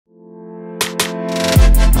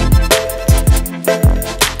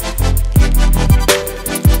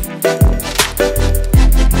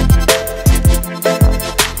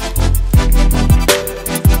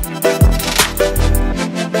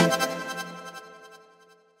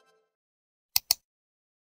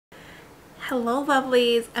Hello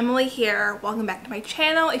lovelies, Emily here. Welcome back to my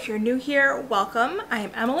channel. If you're new here, welcome. I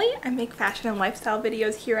am Emily. I make fashion and lifestyle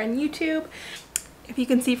videos here on YouTube. If you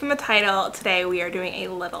can see from the title, today we are doing a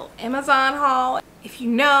little Amazon haul. If you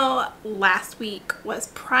know, last week was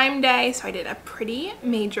Prime Day, so I did a pretty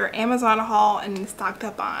major Amazon haul and stocked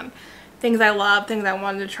up on things I love, things I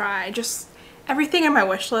wanted to try, just everything on my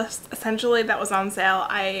wish list essentially that was on sale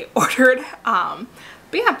I ordered.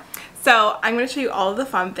 But yeah, so I'm going to show you all of the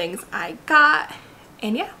fun things I got,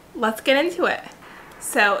 and yeah, let's get into it.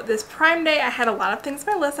 So this Prime Day I had a lot of things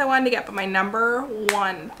on my list I wanted to get, but my number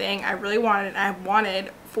one thing I really wanted, and I've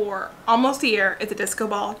wanted for almost a year, is a disco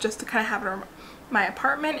ball, just to kind of have it in my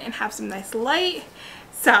apartment and have some nice light.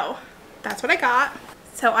 So that's what I got.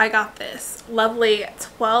 So I got this lovely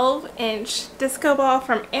 12-inch disco ball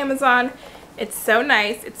from Amazon. It's so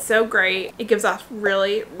nice, it's so great. It gives off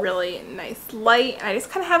really, really nice light. And I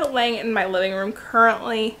just kind of have it laying in my living room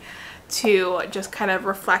currently to just kind of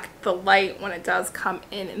reflect the light when it does come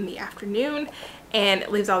in the afternoon. And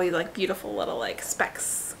it leaves all these like beautiful little like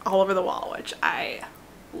specks all over the wall, which I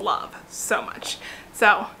love so much.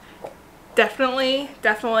 So definitely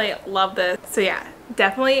love this. So yeah,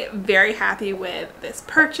 definitely very happy with this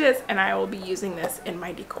purchase, and I will be using this in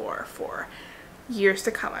my decor for years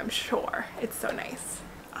to come, I'm sure. It's so nice.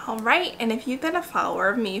 Alright, and if you've been a follower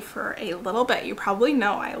of me for a little bit, you probably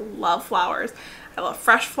know I love flowers. I love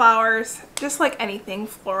fresh flowers, just like anything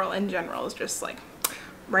floral in general is just like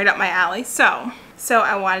right up my alley. So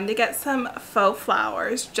I wanted to get some faux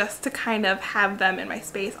flowers just to kind of have them in my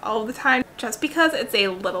space all the time, just because it's a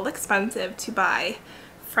little expensive to buy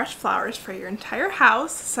fresh flowers for your entire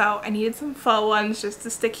house. So I needed some faux ones just to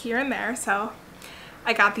stick here and there. So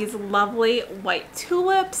I got these lovely white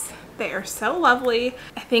tulips. They are so lovely.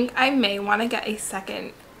 I think I may want to get a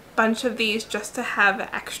second bunch of these just to have it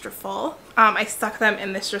extra full. I stuck them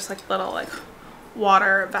in this just like little like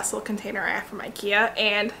water vessel container I have from IKEA,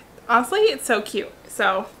 and honestly it's so cute.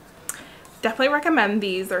 So definitely recommend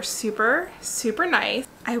these. They're super nice.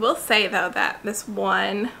 I will say though that this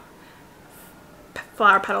one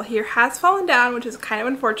flower petal here has fallen down, which is kind of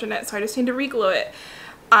unfortunate, so I just need to re-glue it.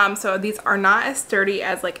 So these are not as sturdy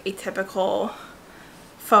as like a typical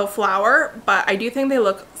faux flower, but I do think they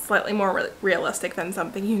look slightly more realistic than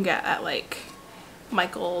something you can get at like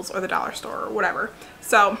Michael's or the dollar store or whatever.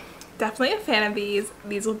 So definitely a fan of these.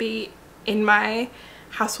 These will be in my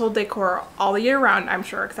household decor all year round, I'm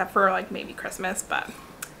sure, except for like maybe Christmas, but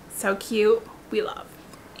so cute, we love.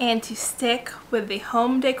 And to stick with the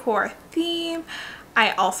home decor theme,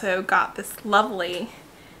 I also got this lovely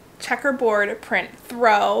checkerboard print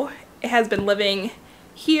throw. It has been living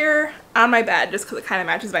here on my bed just because it kind of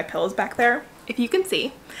matches my pillows back there, if you can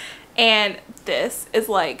see. And this is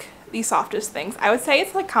like the softest things. I would say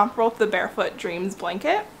it's like comparable to the Barefoot Dreams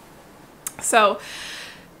blanket. So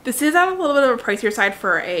this is on a little bit of a pricier side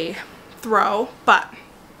for a throw, but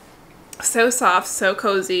so soft, so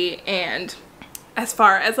cozy. And as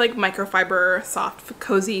far as like microfiber, soft,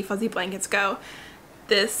 cozy, fuzzy blankets go,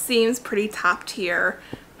 this seems pretty top tier.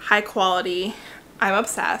 High quality. I'm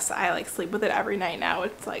obsessed. I like sleep with it every night now.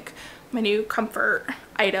 It's like my new comfort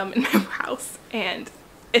item in my house, and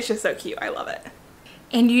it's just so cute. I love it.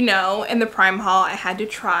 And you know, in the Prime haul I had to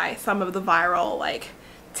try some of the viral like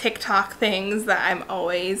TikTok things that I'm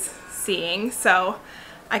always seeing. So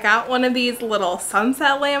I got one of these little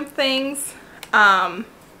sunset lamp things.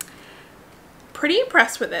 Pretty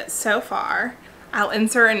impressed with it so far. I'll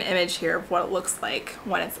insert an image here of what it looks like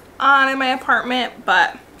when it's on in my apartment,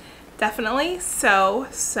 but definitely so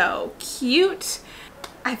cute.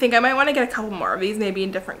 I think I might want to get a couple more of these, maybe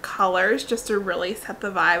in different colors, just to really set the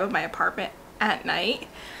vibe of my apartment at night.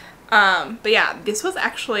 But yeah, this was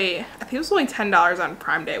actually, I think it was only $10 on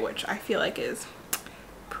Prime Day, which I feel like is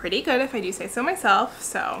pretty good if I do say so myself.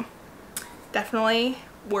 So definitely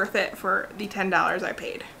worth it for the $10 I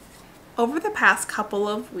paid. Over the past couple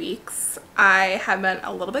of weeks, I have been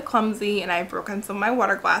a little bit clumsy and I've broken some of my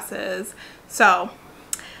water glasses. So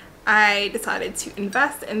I decided to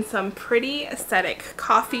invest in some pretty aesthetic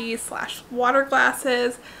coffee / water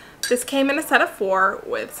glasses. This came in a set of 4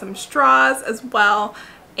 with some straws as well,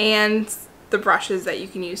 and the brushes that you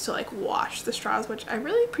can use to like wash the straws, which I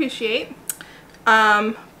really appreciate.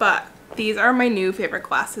 But these are my new favorite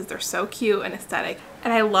glasses. They're so cute and aesthetic,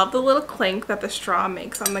 and I love the little clink that the straw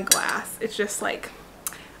makes on the glass. It's just like,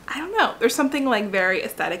 I don't know, there's something like very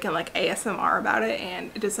aesthetic and like ASMR about it,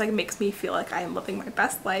 and it just like makes me feel like I am living my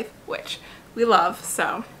best life, which we love.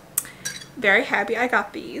 So very happy I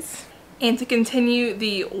got these. And to continue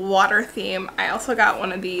the water theme, I also got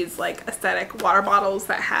one of these like aesthetic water bottles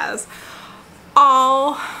that has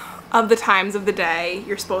all of the times of the day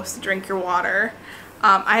you're supposed to drink your water.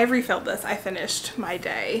 I have refilled this. I finished my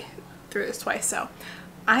day through this twice, so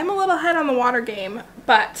I'm a little ahead on the water game,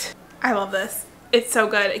 but I love this. It's so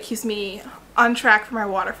good. It keeps me on track for my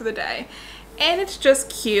water for the day. And it's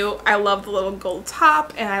just cute. I love the little gold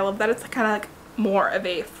top, and I love that it's kind of like more of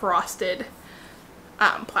a frosted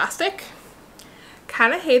plastic.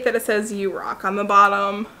 Kind of hate that it says "You Rock" on the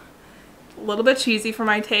bottom. A little bit cheesy for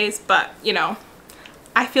my taste, but you know,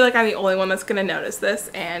 I feel like I'm the only one that's gonna notice this,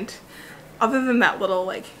 and other than that little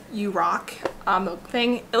like "You Rock" milk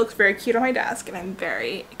thing, it looks very cute on my desk, and I'm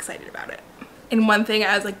very excited about it. And one thing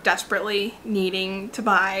I was like desperately needing to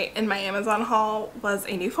buy in my Amazon haul was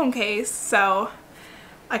a new phone case, so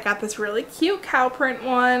I got this really cute cow print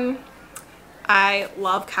one. I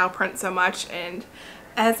love cow print so much, and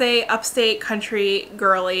as a upstate country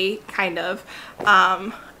girly kind of,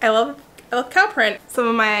 I love cow print. Some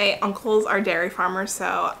of my uncles are dairy farmers,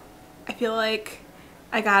 so I feel like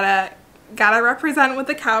I gotta represent with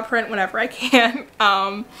the cow print whenever I can.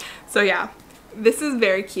 So yeah, this is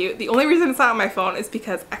very cute. The only reason it's not on my phone is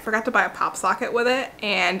because I forgot to buy a pop socket with it,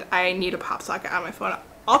 and I need a pop socket on my phone at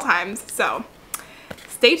all times. So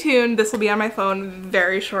stay tuned. This will be on my phone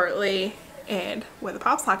very shortly, and with a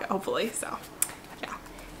pop socket hopefully. So yeah.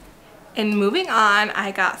 And moving on,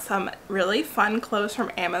 I got some really fun clothes from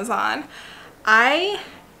Amazon. I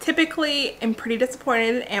typically am pretty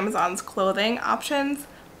disappointed in Amazon's clothing options,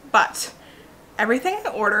 but everything I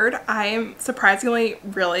ordered, I am surprisingly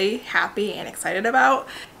really happy and excited about.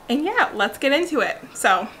 And yeah, let's get into it.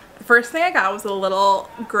 So the first thing I got was a little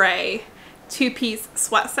gray two-piece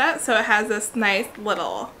sweat set. So it has this nice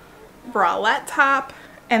little bralette top,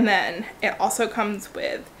 and then it also comes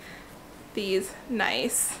with these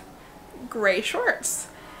nice gray shorts.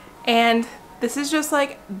 And this is just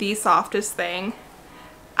like the softest thing.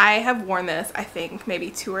 I have worn this, I think, maybe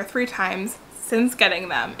 2 or 3 times since getting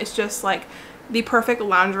them. It's just like the perfect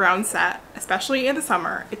lounge around set, especially in the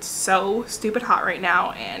summer. It's so stupid hot right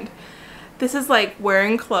now, and this is like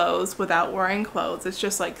wearing clothes without wearing clothes. It's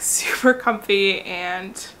just like super comfy,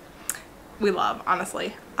 and we love,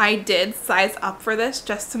 honestly. I did size up for this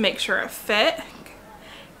just to make sure it fit,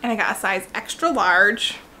 and I got a size extra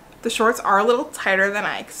large. The shorts are a little tighter than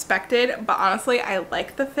I expected, but honestly, I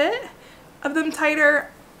like the fit of them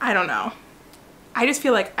tighter. I don't know. I just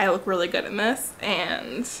feel like I look really good in this,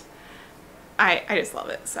 and I just love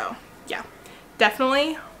it. So yeah,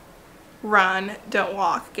 definitely run, don't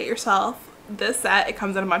walk. Get yourself this set. It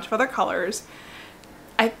comes in a bunch of other colors.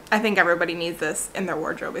 I think everybody needs this in their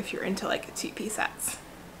wardrobe if you're into like 2-piece sets.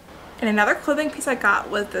 And another clothing piece I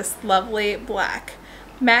got was this lovely black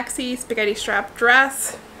maxi spaghetti strap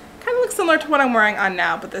dress. Kind of looks similar to what I'm wearing on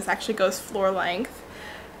now, but this actually goes floor length.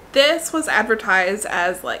 This was advertised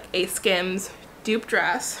as like a Skims dupe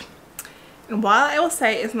dress. And while I will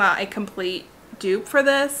say it's not a complete dupe for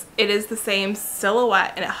this, it is the same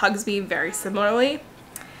silhouette and it hugs me very similarly.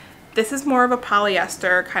 This is more of a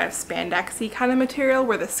polyester kind of spandexy kind of material,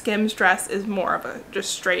 where the Skims dress is more of a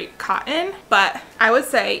just straight cotton. But I would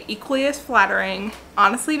say equally as flattering.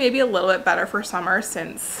 Honestly, maybe a little bit better for summer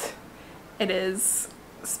since it is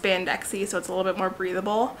spandexy, so it's a little bit more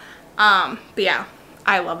breathable. But yeah,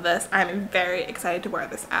 I love this. I'm very excited to wear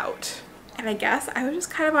this out. And I guess I was just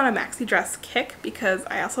kind of on a maxi dress kick because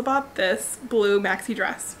I also bought this blue maxi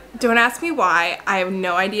dress. Don't ask me why. I have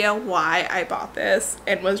no idea why I bought this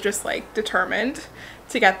and was just like determined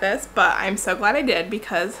to get this, but I'm so glad I did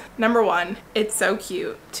because number 1, it's so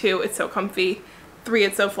cute. 2, it's so comfy. 3,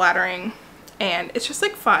 it's so flattering, and it's just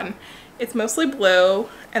like fun. It's mostly blue,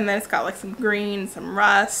 and then it's got like some green, some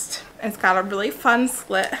rust, and it's got a really fun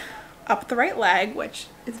slit up the right leg, which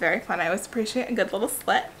is very fun. I always appreciate a good little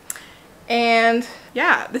slit. And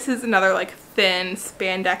yeah, this is another like thin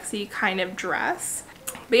spandexy kind of dress.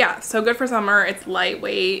 But yeah, so good for summer. It's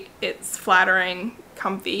lightweight, it's flattering,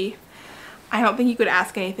 comfy. I don't think you could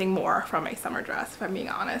ask anything more from a summer dress, if I'm being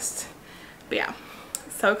honest. But yeah,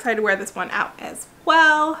 so excited to wear this one out as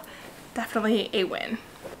well. Definitely a win.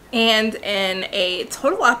 And in a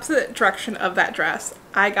total opposite direction of that dress,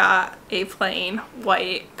 I got a plain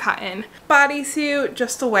white cotton bodysuit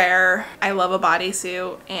just to wear. I love a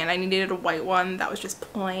bodysuit, and I needed a white one that was just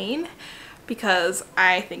plain because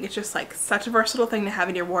I think it's just like such a versatile thing to have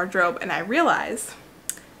in your wardrobe. And I realized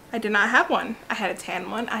I did not have one. I had a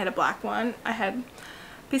tan one, I had a black one, I had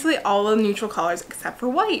basically all the neutral colors except for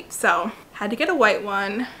white. So had to get a white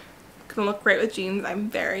one. Gonna look great with jeans. I'm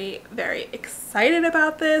very, very excited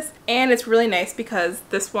about this, and it's really nice because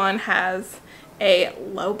this one has a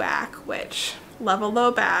low back, which love a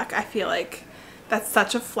low back. I feel like That's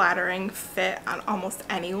such a flattering fit on almost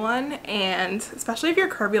anyone, and especially if you're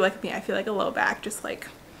curvy like me, I feel like a low back just like,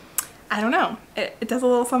 I don't know, it does a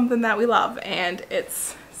little something that we love, and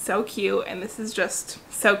it's so cute, and this is just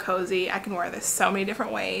so cozy. I can wear this so many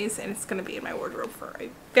different ways, and it's gonna be in my wardrobe for a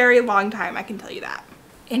very long time, I can tell you that.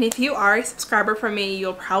 And if you are a subscriber from me,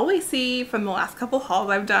 you'll probably see from the last couple hauls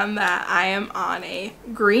I've done that I am on a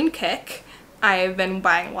green kick. I've been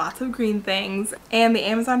buying lots of green things, and the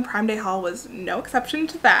Amazon Prime Day haul was no exception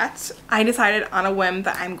to that. I decided on a whim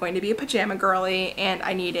that I'm going to be a pajama girly, and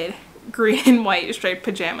I needed green and white striped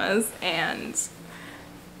pajamas, and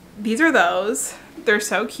these are those. They're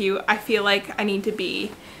so cute. I feel like I need to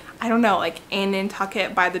be, I don't know, like in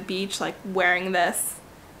Nantucket by the beach, like wearing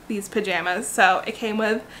these pajamas. So it came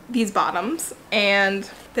with these bottoms and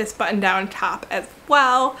this button down top as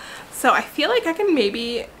well. So I feel like I can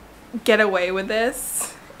maybe get away with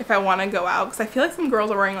this if I want to go out, because I feel like some girls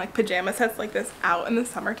are wearing like pajama sets like this out in the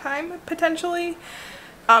summertime potentially.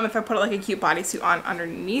 If I put like a cute bodysuit on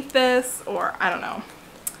underneath this, or I don't know,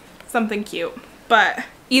 something cute. But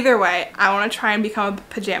either way, I want to try and become a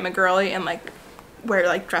pajama girly and like wear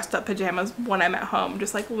like dressed up pajamas when I'm at home,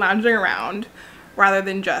 just like lounging around rather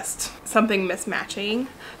than just something mismatching.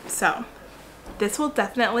 So this will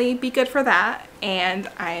definitely be good for that, and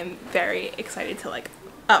I am very excited to like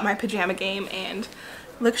up my pajama game and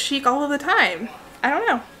look chic all of the time. I don't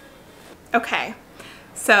know. Okay,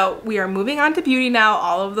 so we are moving on to beauty now,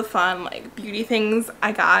 all of the fun like beauty things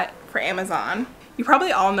I got for Amazon. You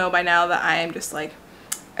probably all know by now that I am just like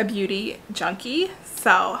a beauty junkie,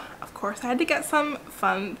 so of course I had to get some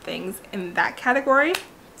fun things in that category.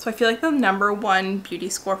 So I feel like the #1 beauty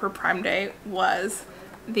score for Prime Day was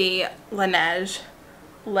the Laneige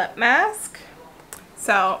lip mask.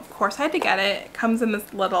 So of course I had to get it. It comes in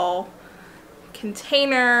this little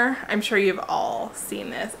container. I'm sure you've all seen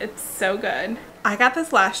this. It's so good. I got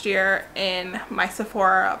this last year in my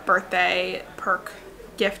Sephora birthday perk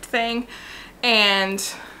gift thing, and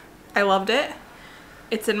I loved it.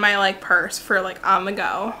 It's in my like purse for like on the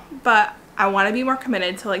go, but I want to be more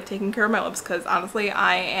committed to like taking care of my lips, because honestly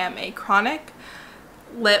I am a chronic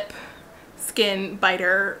lip skin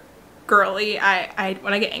biter girly. I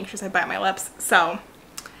when I get anxious I bite my lips, so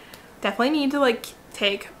definitely need to like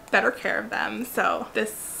take better care of them. So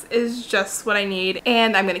this is just what I need,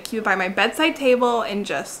 and I'm gonna keep it by my bedside table and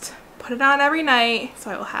just put it on every night, so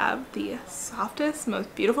I will have the softest,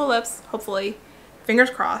 most beautiful lips, hopefully, fingers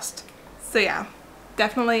crossed. So yeah,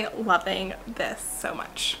 definitely loving this so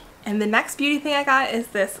much. And the next beauty thing I got is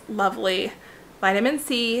this lovely vitamin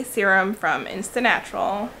C serum from Instant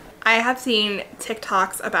Natural. I have seen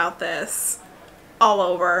TikToks about this all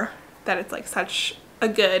over, that it's like such a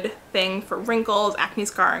good thing for wrinkles, acne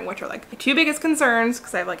scarring, which are like my two biggest concerns,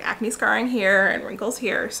 because I have like acne scarring here and wrinkles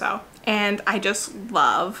here. So, and I just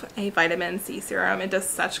love a vitamin C serum. It does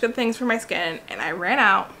such good things for my skin, and I ran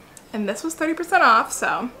out, and this was 30% off.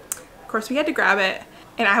 So of course we had to grab it.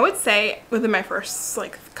 And I would say within my first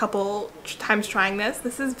like couple times trying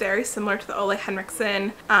this is very similar to the Ole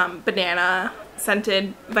Henriksen banana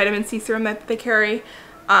scented vitamin C serum that they carry.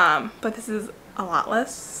 But this is a lot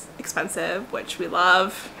less expensive, which we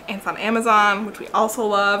love, and it's on Amazon, which we also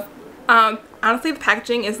love. Honestly, the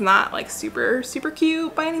packaging is not like super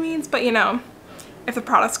cute by any means, but you know, if the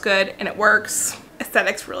product's good and it works,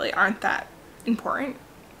 aesthetics really aren't that important,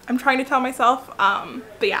 I'm trying to tell myself.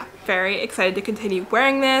 But yeah, very excited to continue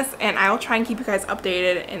wearing this, and I will try and keep you guys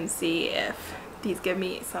updated and see if these give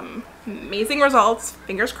me some amazing results.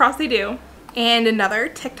 Fingers crossed they do. And another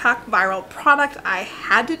TikTok viral product I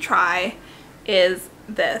had to try is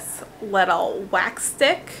this little wax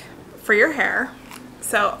stick for your hair.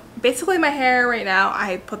 So basically my hair right now,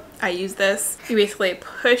 I use this. You basically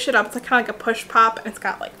push it up. It's like kind of like a push pop, and it's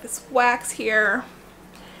got like this wax here.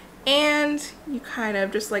 And you kind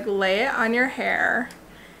of just like lay it on your hair,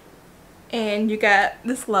 and you get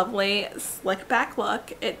this lovely slick back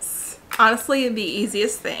look. It's honestly the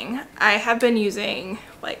easiest thing. I have been using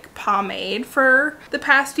like pomade for the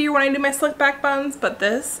past year when I do my slick back buns, but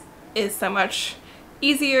this is so much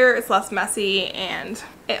easier. It's less messy, and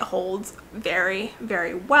it holds very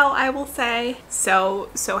well, I will say. So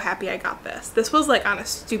happy I got this. This was like on a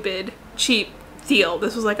stupid cheap deal.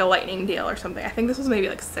 This was like a lightning deal or something. I think this was maybe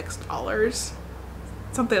like $6,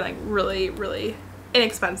 something like really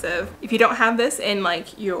inexpensive. If you don't have this in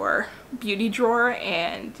like your beauty drawer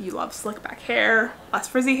and you love slick back hair, less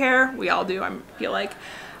frizzy hair, we all do, I feel like,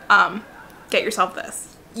 get yourself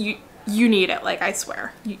this. You need it, like I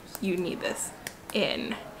swear, you need this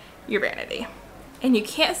in your vanity. And you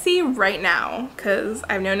can't see right now because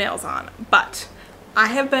I have no nails on, but I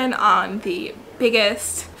have been on the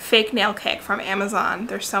biggest fake nail kick from Amazon.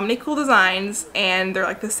 There's so many cool designs and they're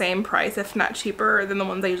like the same price, if not cheaper, than the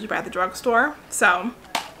ones I usually buy at the drugstore. So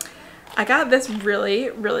I got this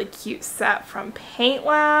really cute set from Paint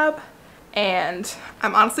Lab, and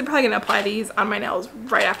I'm honestly probably gonna apply these on my nails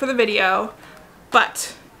right after the video,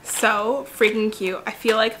 but so freaking cute. I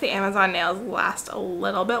feel like the Amazon nails last a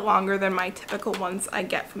little bit longer than my typical ones I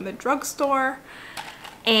get from the drugstore,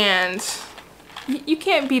 and you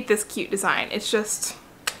can't beat this cute design. It's just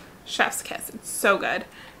chef's kiss. It's so good.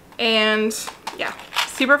 And yeah,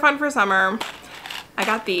 super fun for summer. I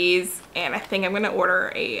got these, and I think I'm gonna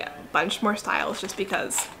order a bunch more styles just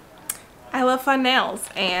because I love fun nails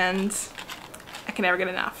and I can never get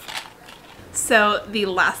enough. So the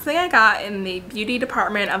last thing I got in the beauty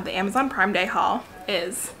department of the Amazon Prime Day haul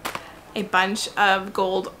is a bunch of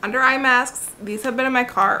gold under eye masks. These have been in my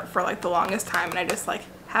cart for like the longest time, and I just like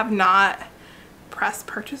have not pressed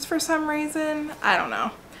purchase for some reason. I don't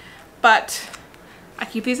know, but I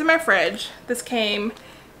keep these in my fridge. This came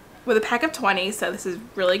with a pack of 20, so this is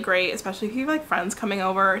really great, especially if you have like friends coming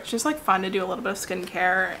over. It's just like fun to do a little bit of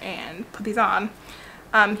skincare and put these on.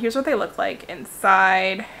 Here's what they look like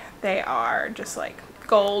inside. They are just like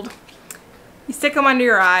gold. You stick them under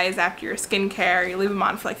your eyes after your skincare. You leave them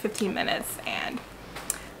on for like 15 minutes, and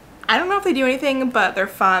I don't know if they do anything, but they're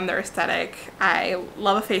fun, they're aesthetic. I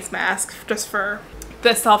love a face mask just for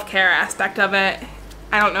the self-care aspect of it.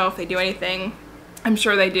 I don't know if they do anything. I'm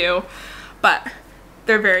sure they do, but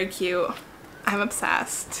they're very cute. I'm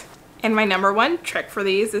obsessed. And my number one trick for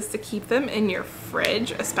these is to keep them in your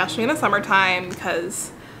fridge, especially in the summertime,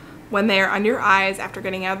 because when they're under your eyes after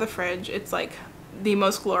getting out of the fridge, it's like the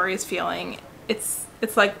most glorious feeling. It's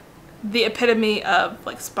like the epitome of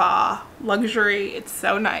like spa luxury. It's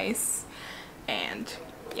so nice, and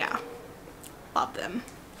yeah, love them.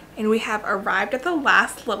 And we have arrived at the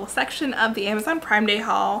last little section of the Amazon Prime Day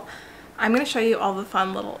haul. I'm going to show you all the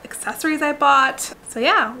fun little accessories I bought. So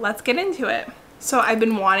yeah, let's get into it. So I've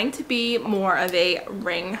been wanting to be more of a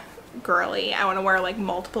ring girly. I want to wear like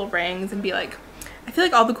multiple rings and be like, I feel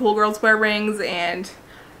like all the cool girls wear rings, and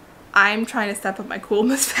I'm trying to step up my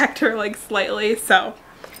coolness factor like slightly. So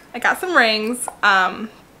I got some rings.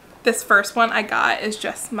 This first one I got is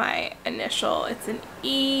just my initial. It's an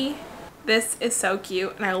E. This is so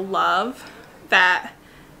cute, and I love that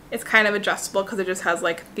it's kind of adjustable because it just has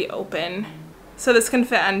like the open. So this can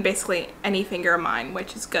fit on basically any finger of mine,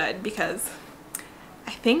 which is good because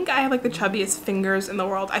I think I have like the chubbiest fingers in the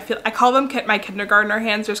world. I call them my kindergartner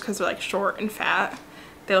hands just because they're like short and fat.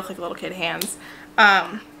 They look like little kid hands.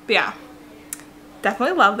 But yeah,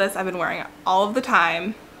 definitely love this. I've been wearing it all of the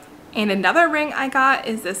time. And another ring I got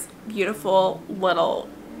is this beautiful little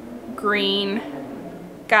green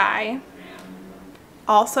guy.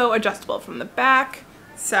 Also adjustable from the back.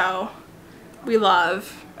 So we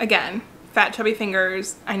love, again, fat chubby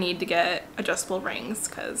fingers. I need to get adjustable rings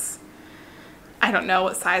because I don't know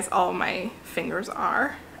what size all of my fingers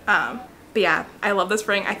are. But yeah, I love this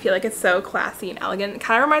ring. I feel like it's so classy and elegant. It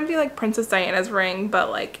kind of reminds me of like Princess Diana's ring, but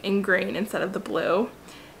like in green instead of the blue.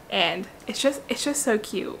 And it's just so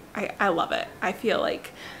cute. I love it. I feel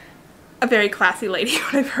like a very classy lady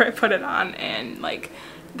whenever I put it on, and like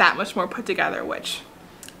that much more put together, which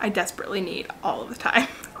I desperately need all of the time.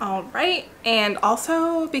 All right, and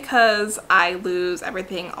also because I lose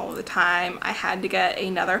everything all the time, I had to get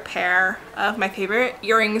another pair of my favorite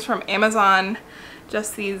earrings from Amazon.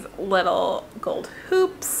 Just these little gold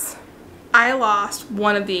hoops. I lost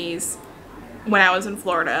one of these when I was in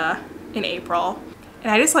Florida in April,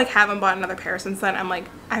 and I just like haven't bought another pair since then. I'm like,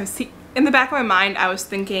 in the back of my mind, I was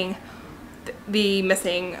thinking the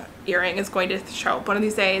missing earring is going to show up one of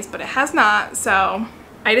these days, but it has not. So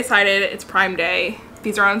I decided it's Prime Day.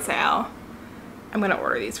 These are on sale. I'm gonna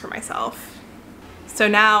order these for myself. So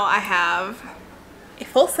now I have a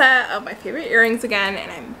full set of my favorite earrings again,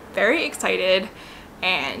 and I'm very excited.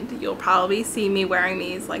 And you'll probably see me wearing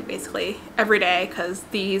these like basically every day because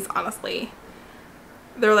these, honestly,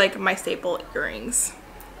 they're like my staple earrings.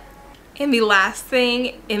 And the last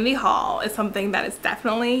thing in the haul is something that is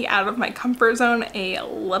definitely out of my comfort zone a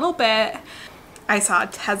little bit. I saw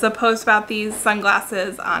Tessa post about these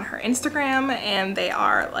sunglasses on her Instagram, and they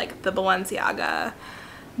are like the Balenciaga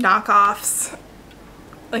knockoffs,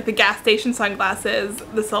 like the gas station sunglasses,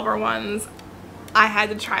 the silver ones. I had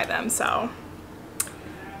to try them, so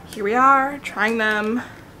here we are trying them.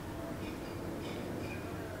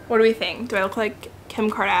 What do we think? Do I look like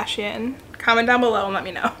Kim Kardashian? Comment down below and let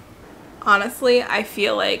me know. Honestly, I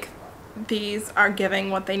feel like these are giving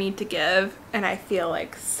what they need to give, and I feel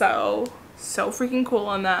like so freaking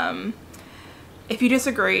cool in them. If you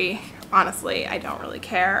disagree, honestly, I don't really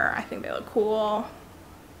care. I think they look cool.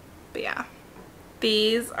 But yeah,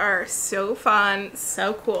 these are so fun,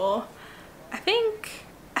 so cool. I think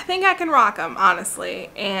I can rock them, honestly,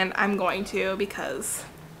 and I'm going to, because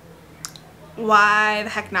why the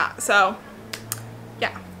heck not? So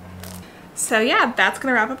yeah. So yeah, that's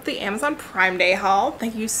gonna wrap up the Amazon Prime Day haul.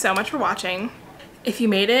 Thank you so much for watching. If you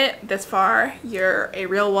made it this far, you're a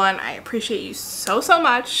real one. I appreciate you so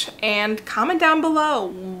much, and comment down below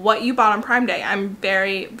what you bought on Prime Day. I'm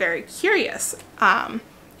very, very curious.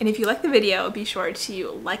 And if you like the video, be sure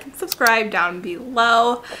to like and subscribe down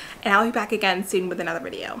below, and I'll be back again soon with another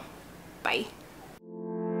video. Bye.